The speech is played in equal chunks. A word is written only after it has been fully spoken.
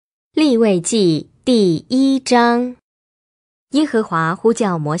利未记第1章。耶和华呼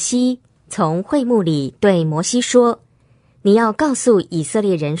叫摩西，从会幕里对摩西说：你要告诉以色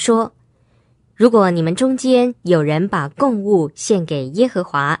列人说，如果你们中间有人把供物献给耶和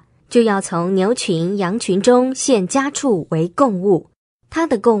华，就要从牛群羊群中献家畜为供物。他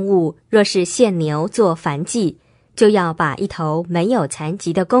的供物若是献牛做燔祭，就要把一头没有残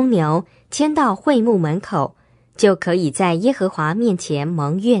疾的公牛牵到会幕门口，就可以在耶和华面前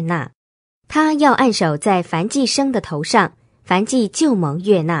蒙悦纳。他要按手在燔祭牲的头上，燔祭就蒙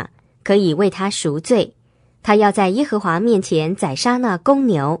悦纳，可以为他赎罪。他要在耶和华面前宰杀那公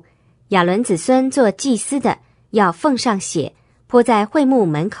牛。亚伦子孙做祭司的，要奉上血，泼在会幕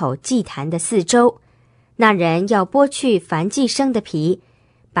门口祭坛的四周。那人要剥去燔祭牲的皮，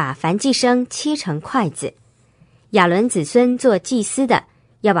把燔祭牲切成块子。亚伦子孙做祭司的，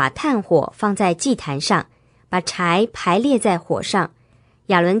要把炭火放在祭坛上，把柴排列在火上。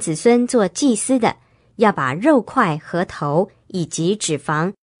亚伦子孙做祭司的，要把肉块和头以及脂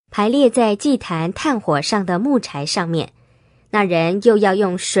肪排列在祭坛炭火上的木柴上面。那人又要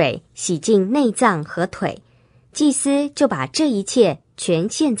用水洗净内脏和腿，祭司就把这一切全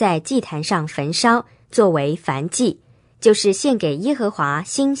献在祭坛上焚烧，作为燔祭，就是献给耶和华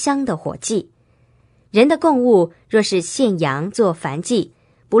馨香的火祭。人的供物若是献羊做燔祭，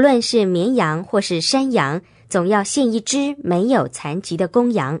不论是绵羊或是山羊，总要献一只没有残疾的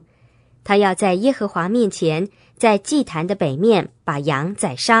公羊。他要在耶和华面前，在祭坛的北面把羊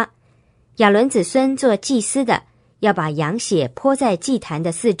宰杀。亚伦子孙做祭司的，要把羊血泼在祭坛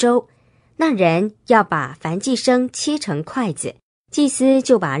的四周。那人要把燔祭牲切成块子，祭司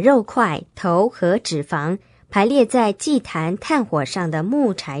就把肉块、头和脂肪排列在祭坛炭火上的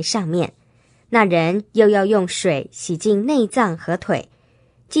木柴上面。那人又要用水洗净内脏和腿，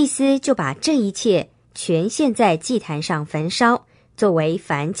祭司就把这一切全献在祭坛上焚烧，作为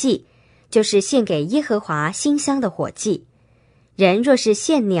燔祭，就是献给耶和华馨香的火祭。人若是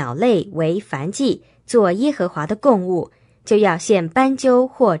献鸟类为燔祭，做耶和华的供物，就要献斑鸠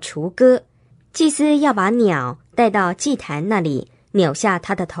或雏鸽。祭司要把鸟带到祭坛那里，扭下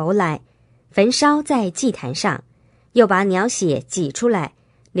它的头来，焚烧在祭坛上，又把鸟血挤出来，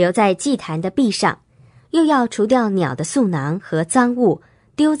留在祭坛的壁上，又要除掉鸟的嗉囊和脏物，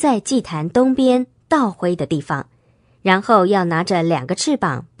丢在祭坛东边倒灰的地方。然后要拿着2个翅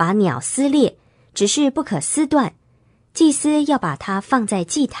膀把鸟撕裂，只是不可撕断。祭司要把它放在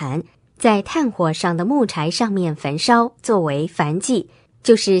祭坛，在炭火上的木柴上面焚烧，作为燔祭，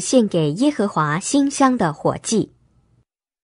就是献给耶和华馨香的火祭。